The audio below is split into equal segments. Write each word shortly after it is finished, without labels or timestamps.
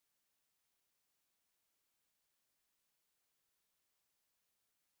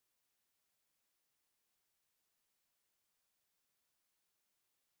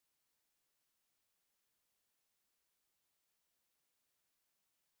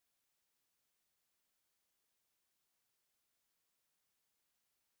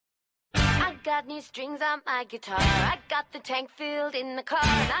got new strings on my guitar. I got the tank filled in the car,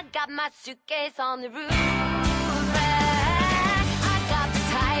 and I got my suitcase on the roof. I got the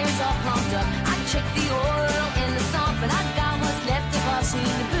tires all pumped up. I checked the oil in the sump, and I got what's left of us in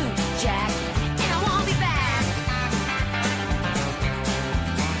the boot jack. And I won't be back.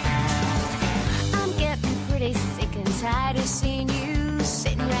 I'm getting pretty sick and tired of seeing you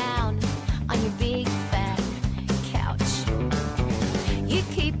sitting around on your big fat couch. You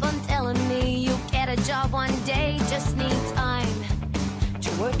keep on telling me you'll get a job one day, just need time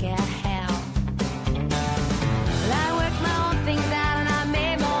to work out how. Well, I worked my own things out and I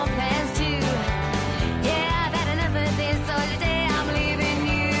made my own plans too. Yeah, I've had enough of this, so today I'm leaving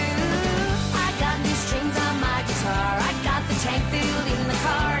you. I got new strings on my guitar, I got the tank filled in the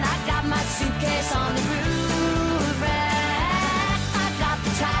car, and I got my suitcase on the roof rack. I got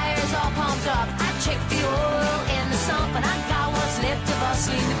the tires all pumped up, I checked the oil in the sump, and I got what's left of us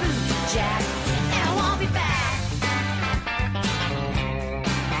in the boot jack. And I won't be back.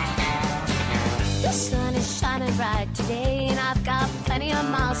 The sun is shining bright today, and I've got plenty of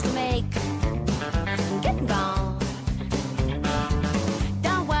miles to make. I'm getting gone.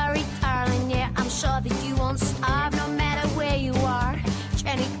 Don't worry, darling, yeah, I'm sure that you won't starve no matter where you are.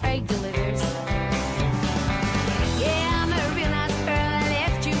 Jenny Craig delivers. Yeah, I'm a real nice girl, I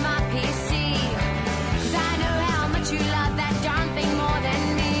left you my PC, 'cause I know how much you love that darn thing more than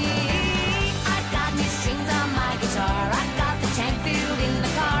me. I got new strings on my guitar, I got the tank filled in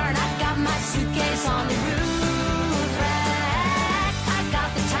the car, and I got my suitcase on the roof rack. I got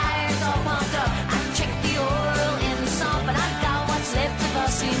the tires all pumped up, I checked the oil in the sump, and I got what's left of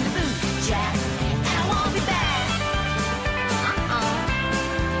us in the boot jack. And I won't be back.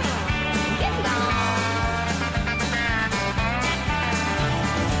 Get gone.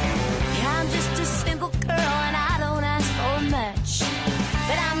 Yeah, I'm just a simple girl and I don't ask for much,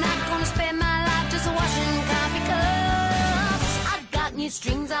 but I'm not gonna spend my life just washing coffee cups. I got new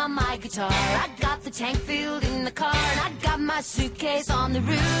strings on my guitar, I got the tank filled in the car, and I got my suitcase on the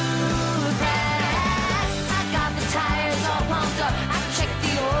roof rack. I got the tires all pumped up, I checked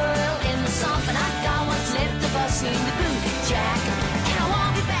the oil in the sump, and I got what's left of us in the boot